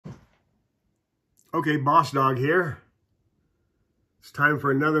Okay, Boss Dog here. It's time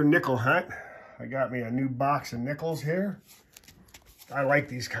for another nickel hunt. I got me a new box of nickels here. I like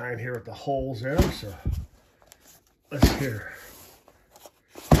these kind here with the holes in them, so let's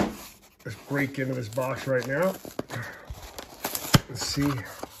break into this box right now. Let's see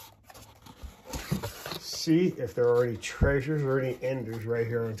if there are any treasures or any enders right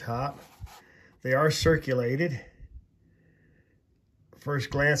here on top. They are circulated. First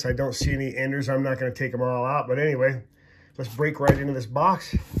glance, I don't see any enders. I'm not going to take them all out, but anyway, let's break right into this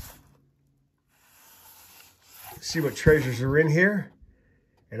box. See what treasures are in here,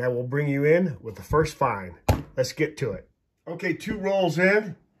 and I will bring you in with the first find. Let's get to it. Okay, 2 rolls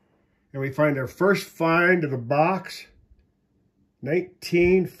in, and we find our first find of the box.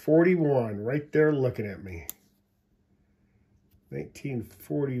 1941, right there looking at me.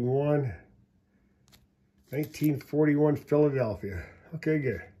 1941 Philadelphia. Okay,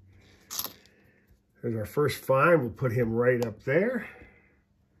 good. There's our first find. We'll put him right up there.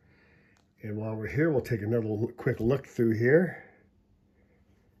 And while we're here, we'll take another quick look through here.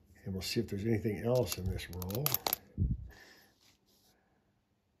 And we'll see if there's anything else in this roll.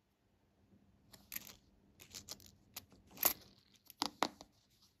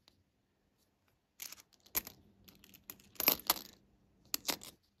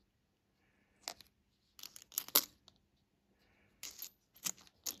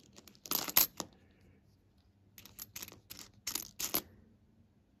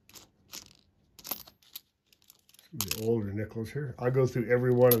 The older nickels here. I'll go through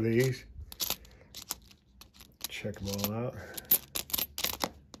every one of these. Check them all out.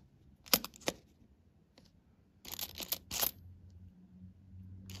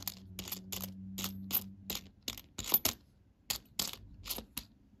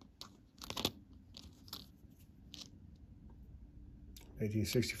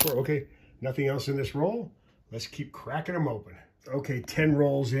 $1964. Okay, nothing else in this roll. Let's keep cracking them open. Okay, 10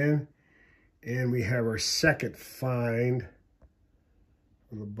 rolls in. And we have our second find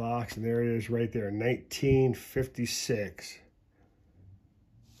on the box, and there it is right there, 1956.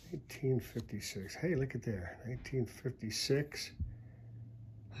 1956. Hey, look at there, 1956.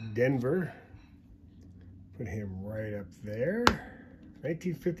 Denver. Put him right up there.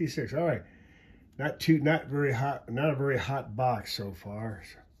 1956. All right, not very hot. Not a very hot box so far.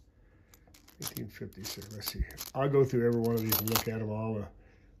 1956. Let's see. I'll go through every one of these and look at them all.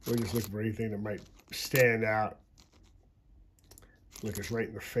 We'll just look for anything that might stand out. Look us right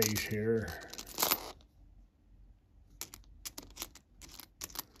in the face here.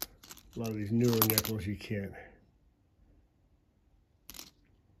 A lot of these newer nickels you can't.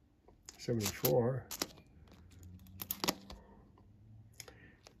 74.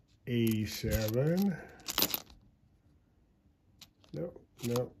 87. No.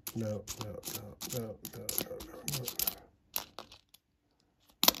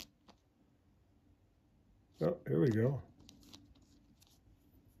 Oh, here we go.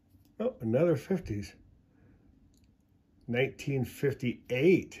 Oh, another 50s.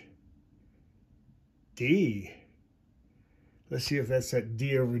 1958. D. Let's see if that's that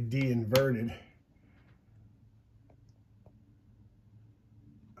D over D inverted.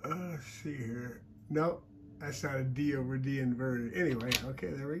 Let's see here. Nope, that's not a D over D inverted. Anyway, okay,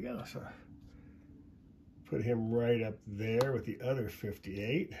 there we go. So put him right up there with the other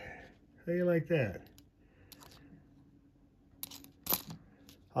 58. How do you like that?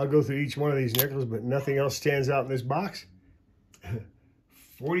 I'll go through each one of these nickels, but nothing else stands out in this box.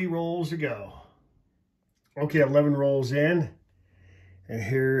 40 rolls to go. Okay, 11 rolls in. And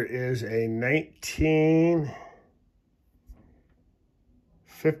here is a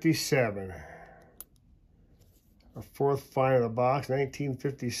 1957. A fourth find of the box,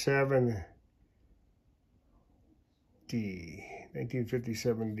 1957 D.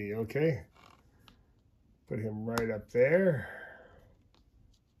 1957 D, okay. Put him right up there.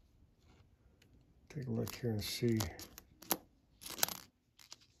 Take a look here and see.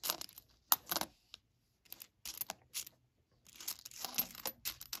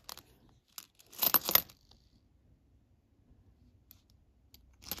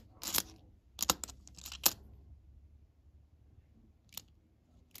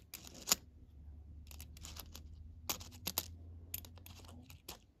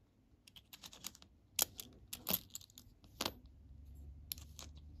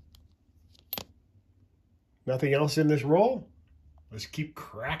 Nothing else in this roll? Let's keep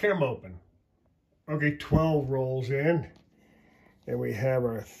cracking them open. Okay, 12 rolls in. And we have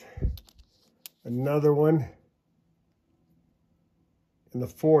our another one in the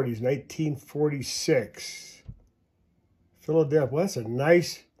 40s, 1946. Philadelphia. Well, that's a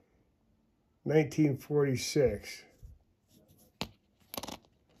nice 1946.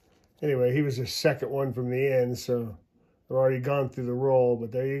 Anyway, he was the second one from the end, so I've already gone through the roll,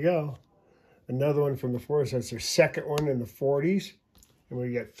 but there you go. Another one from the 40s. That's their second one in the 40s. And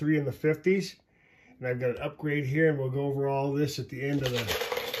we got 3 in the 50s. And I've got an upgrade here, and we'll go over all this at the end of the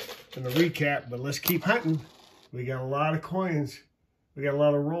recap. But let's keep hunting. We got a lot of coins. We got a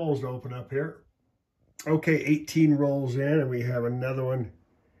lot of rolls to open up here. Okay, 18 rolls in, and we have another one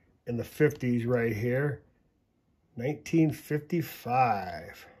in the 50s right here.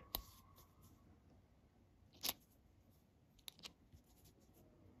 1955.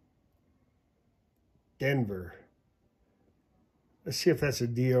 Denver. Let's see if that's a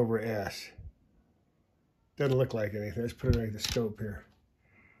D over S. Doesn't look like anything. Let's put it under the scope here.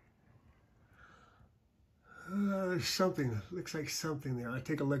 There's something. Looks like something there. I'll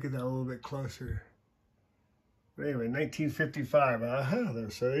take a look at that a little bit closer. But anyway,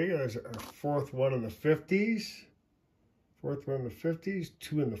 1955. So there you go. There's our fourth one in the 50s. Fourth one in the 50s.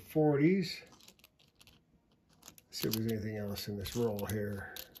 2 in the 40s. Let's see if there's anything else in this roll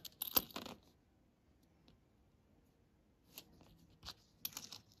here.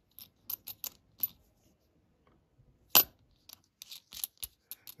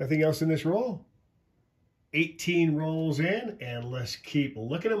 Nothing else in this roll. 18 rolls in, and let's keep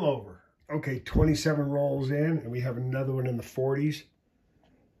looking them over. Okay, 27 rolls in, and we have another one in the 40s.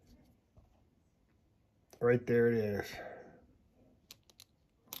 Right there it is.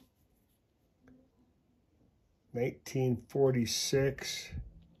 1946,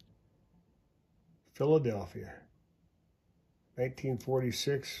 Philadelphia.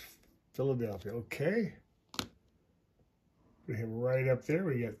 1946, Philadelphia. Okay. Put him right up there.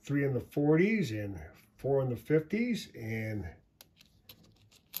 We got 3 in the 40s and 4 in the 50s. And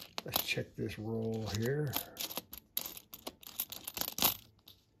let's check this roll here.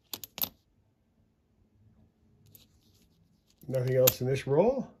 Nothing else in this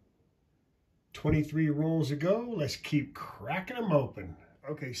roll. 23 rolls to go. Let's keep cracking them open.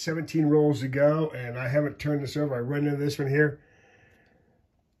 Okay, 17 rolls to go, and I haven't turned this over. I run into this one here.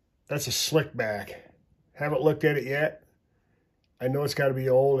 That's a slick back. Haven't looked at it yet. I know it's got to be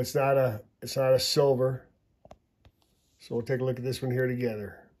old. It's not a silver. So we'll take a look at this one here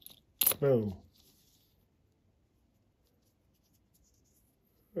together. Boom.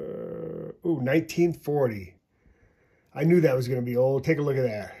 Ooh, 1940. I knew that was going to be old. Take a look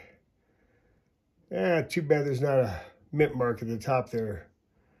at that. Too bad there's not a mint mark at the top there.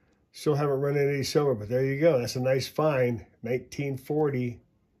 Still haven't run into any silver, but there you go. That's a nice find. 1940.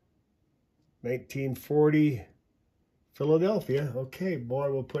 1940. Philadelphia. Okay,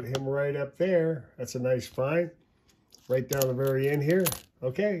 boy, we'll put him right up there. That's a nice find. Right down the very end here.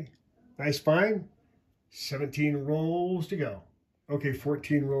 Okay, nice find. 17 rolls to go. Okay,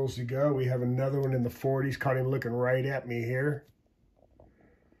 14 rolls to go. We have another one in the 40s. Caught him looking right at me here.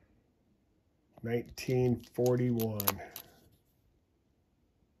 1941.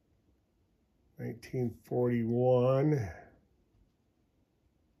 1941.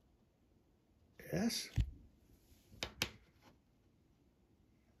 S.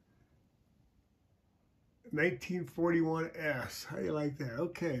 1941S. How do you like that?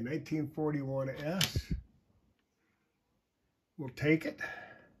 Okay, 1941S. We'll take it.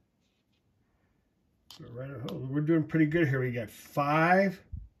 We're doing pretty good here. We got 5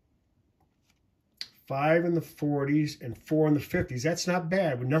 in the 40s, and 4 in the 50s. That's not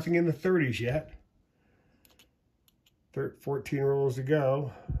bad, but nothing in the 30s yet. 14 rolls to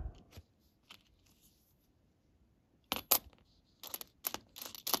go.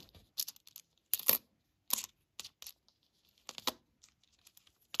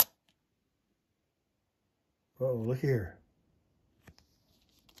 Oh, look here.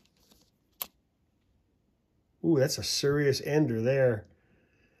 Ooh, that's a serious ender there.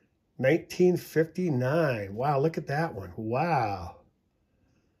 1959. Wow, look at that one. Wow.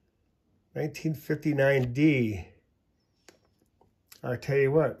 1959D. I'll tell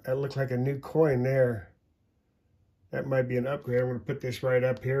you what, that looked like a new coin there. That might be an upgrade. I'm going to put this right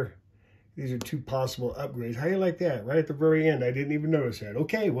up here. These are 2 possible upgrades. How do you like that? Right at the very end. I didn't even notice that.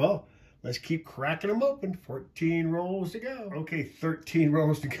 Okay, well, let's keep cracking them open. 14 rolls to go. Okay, 13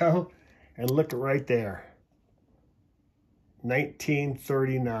 rolls to go. And look right there.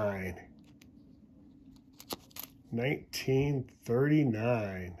 1939.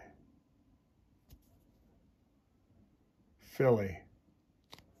 1939. Philly.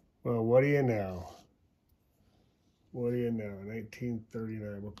 Well, what do you know? What do you know?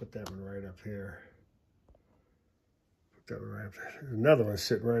 1939. We'll put that one right up here. Put that one right up there. There's another one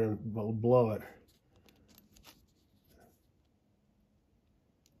sitting right below it.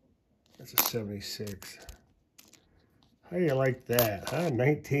 That's a 76. How do you like that, huh?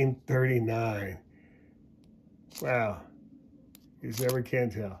 1939. Wow. You just never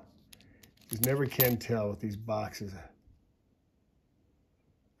can tell. Just never can tell with these boxes of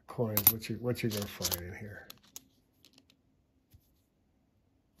coins what you're going to find in here.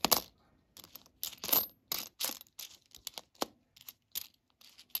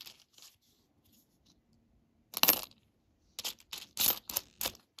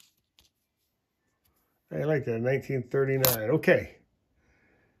 I like that, 1939. Okay.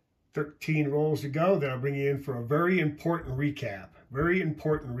 13 rolls to go. Then I'll bring you in for a very important recap. Very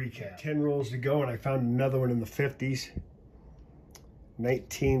important recap. 10 rolls to go, and I found another one in the 50s.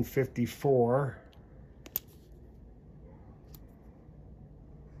 1954.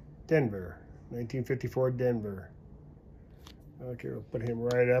 Denver. 1954 Denver. Okay, we'll put him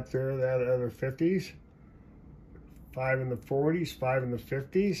right up there, that other 50s. 5 in the 40s, 5 in the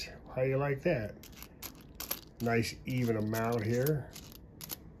 50s. How you like that? Nice even amount here.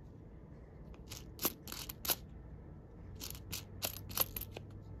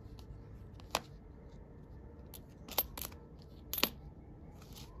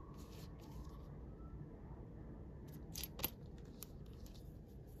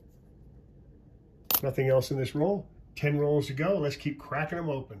 Nothing else in this roll. 10 rolls to go. Let's keep cracking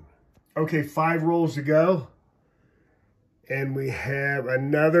them open. Okay, 5 rolls to go. And we have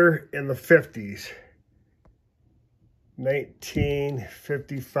another in the 50s.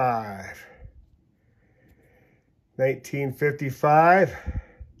 1955. 1955.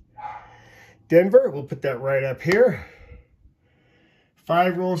 Denver, we'll put that right up here.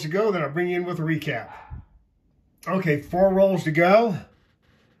 5 rolls to go, then I'll bring you in with a recap. Okay, 4 rolls to go.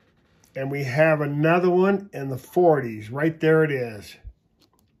 And we have another one in the 40s. Right there it is.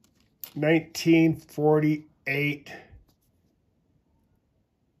 1948.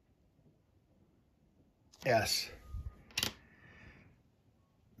 S.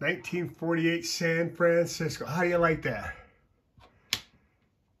 1948 San Francisco. How do you like that?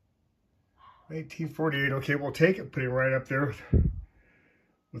 1948. Okay, we'll take it. Put it right up there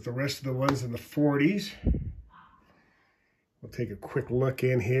with the rest of the ones in the 40s. We'll take a quick look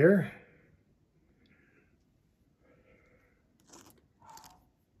in here.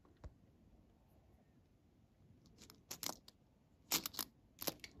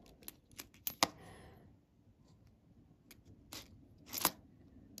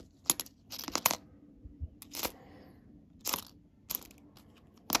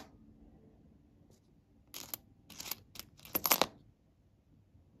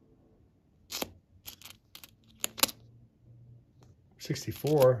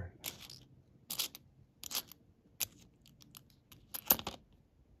 '64.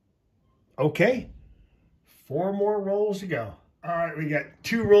 Okay, 4 more rolls to go. All right, we got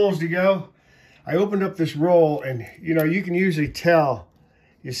 2 rolls to go. I opened up this roll, and you know, you can usually tell.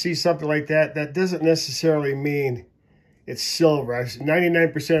 You see something like that, that doesn't necessarily mean it's silver.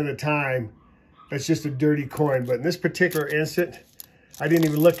 99% of the time, that's just a dirty coin. But in this particular instant, I didn't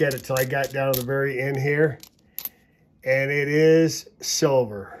even look at it till I got down to the very end here. And it is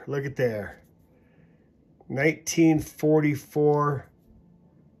silver. Look at there. 1944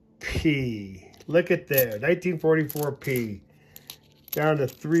 P. Look at there. 1944 P. Down to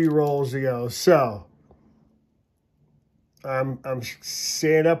 3 rolls to go. So I'm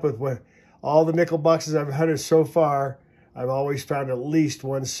staying up with what all the nickel boxes I've hunted so far. I've always found at least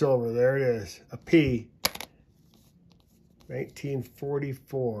 1 silver. There it is. A P.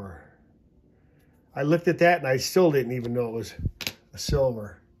 1944. I looked at that and I still didn't even know it was a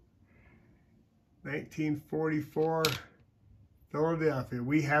silver. 1944, Philadelphia.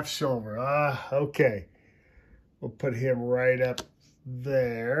 We have silver. Okay. We'll put him right up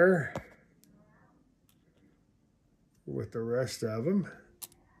there with the rest of them.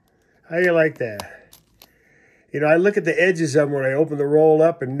 How do you like that? You know, I look at the edges of them when I open the roll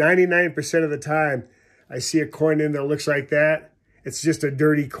up, and 99% of the time I see a coin in there that looks like that. It's just a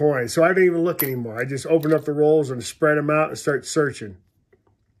dirty coin. So I don't even look anymore. I just open up the rolls and spread them out and start searching.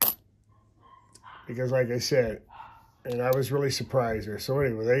 Because like I said, and I was really surprised there. So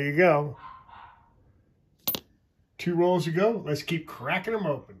anyway, there you go. 2 rolls to go. Let's keep cracking them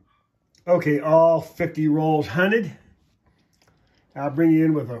open. Okay, all 50 rolls hunted. I'll bring you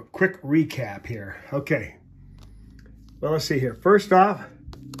in with a quick recap here. Okay. Well, let's see here. First off,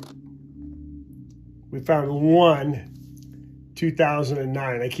 we found 1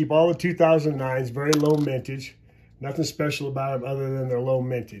 2009. I keep all the 2009s, very low mintage. Nothing special about them other than their low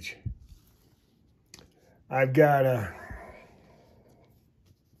mintage. I've got a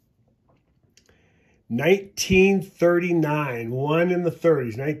 1939, one in the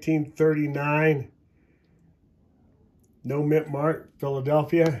 30s, 1939. No mint mark,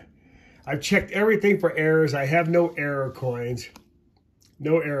 Philadelphia. I've checked everything for errors. I have no error coins.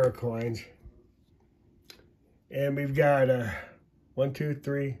 No error coins. And we've got 1, 2,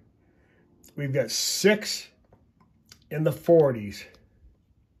 3. We've got 6 in the 40s.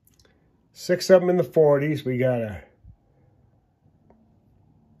 6 of them in the 40s. We got a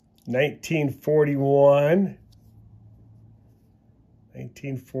 1941.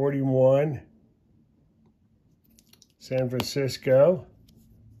 1941. San Francisco.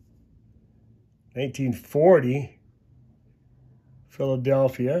 1940.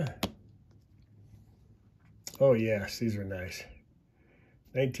 Philadelphia. Oh yes, these are nice.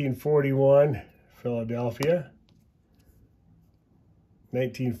 1941, Philadelphia.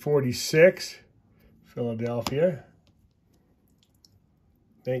 1946, Philadelphia.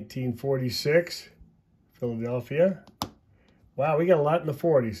 1946, Philadelphia. Wow, we got a lot in the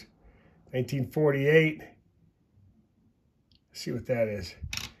 40s. 1948. Let's see what that is.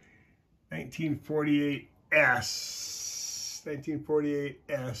 1948S.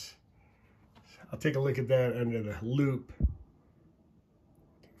 1948S. I'll take a look at that under the loop.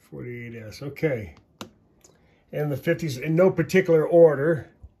 48S, okay. And the 50s, in no particular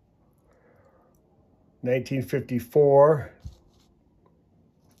order. 1954,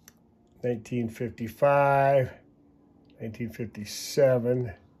 1955, 1957,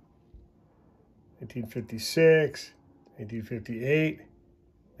 1956, 1958,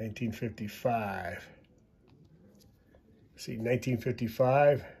 1955. Let's see,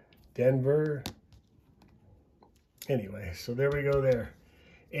 1955, Denver. Anyway, so there we go there.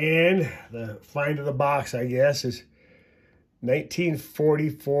 And the find of the box, I guess, is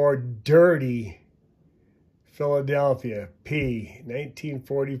 1944 Dirty Philadelphia P.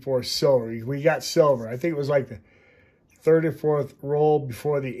 1944 silver. We got silver. I think it was like the 3rd or 4th roll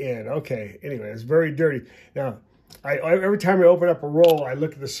before the end. Okay, anyway, it's very dirty. Now, every time I open up a roll, I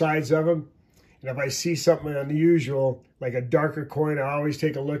look at the sides of them. And if I see something unusual, like a darker coin, I always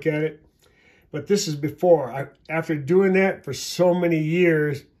take a look at it. But this is before. After doing that for so many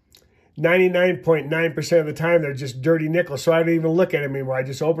years, 99.9% of the time, they're just dirty nickels. So I don't even look at them anymore. I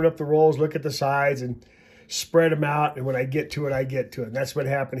just open up the rolls, look at the sides, and spread them out. And when I get to it, I get to it. And that's what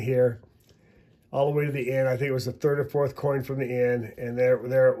happened here. All the way to the end. I think it was the 3rd or 4th coin from the end. And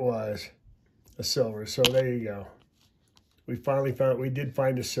there it was. A silver. So there you go. We finally found, we did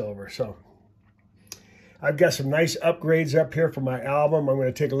find a silver. So I've got some nice upgrades up here for my album. I'm going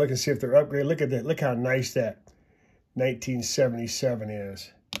to take a look and see if they're upgraded. Look at that. Look how nice that 1977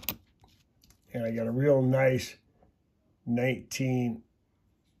 is. And I got a real nice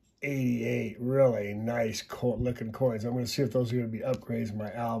 1988. Really nice looking coins. I'm going to see if those are going to be upgrades in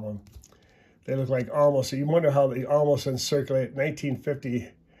my album. They look like almost, you wonder how they almost uncirculate. 1950.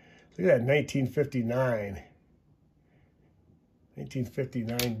 Look at that, 1959.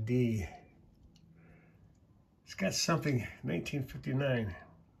 1959D. It's got something, 1959.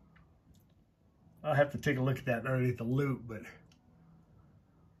 I'll have to take a look at that underneath the loop, but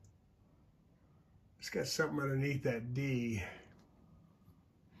it's got something underneath that D.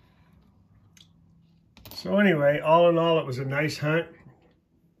 So anyway, all in all, it was a nice hunt.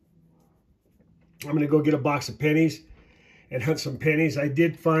 I'm going to go get a box of pennies and hunt some pennies. I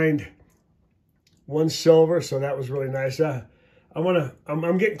did find one silver, so that was really nice. I'm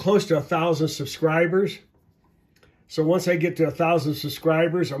getting close to 1,000 subscribers. So once I get to 1,000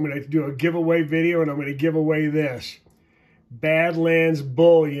 subscribers, I'm going to do a giveaway video, and I'm going to give away this Badlands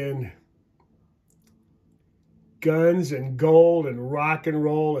Bullion Guns and Gold and Rock and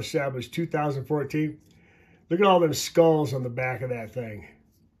Roll, established 2014. Look at all them skulls on the back of that thing.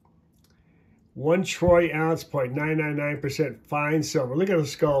 1 troy ounce, 0.999% fine silver. Look at the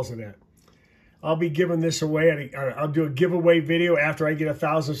skulls in that. I'll be giving this away. I'll do a giveaway video after I get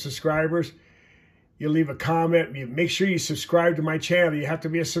 1,000 subscribers. You leave a comment. Make sure you subscribe to my channel. You have to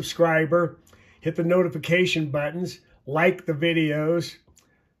be a subscriber. Hit the notification buttons. Like the videos,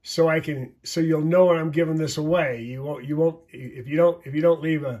 so you'll know when I'm giving this away. If you don't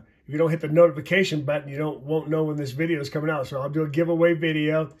hit the notification button, you won't know when this video is coming out. So I'll do a giveaway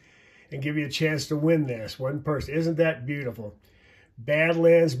video and give you a chance to win this. One person. Isn't that beautiful?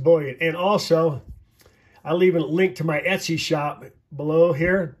 Badlands Bullion. And also, I'll leave a link to my Etsy shop below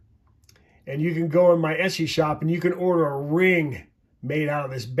here. And you can go in my Etsy shop and you can order a ring made out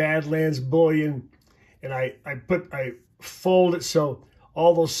of this Badlands Bullion. And I fold it so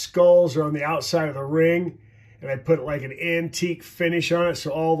all those skulls are on the outside of the ring. And I put like an antique finish on it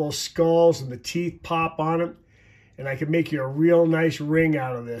so all those skulls and the teeth pop on it. And I can make you a real nice ring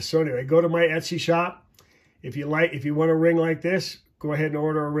out of this. So anyway, go to my Etsy shop If you want a ring like this, go ahead and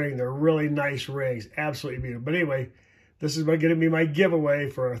order a ring. They're really nice rings. Absolutely beautiful. But anyway, this is going to be my giveaway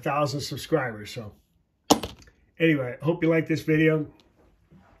for 1,000 subscribers. So anyway, I hope you like this video.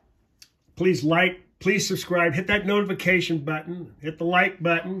 Please like, please subscribe, hit that notification button, hit the like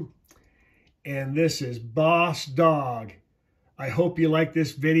button. And this is Boss Dog. I hope you like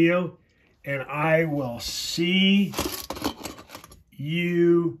this video, and I will see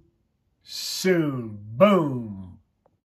you soon. Boom.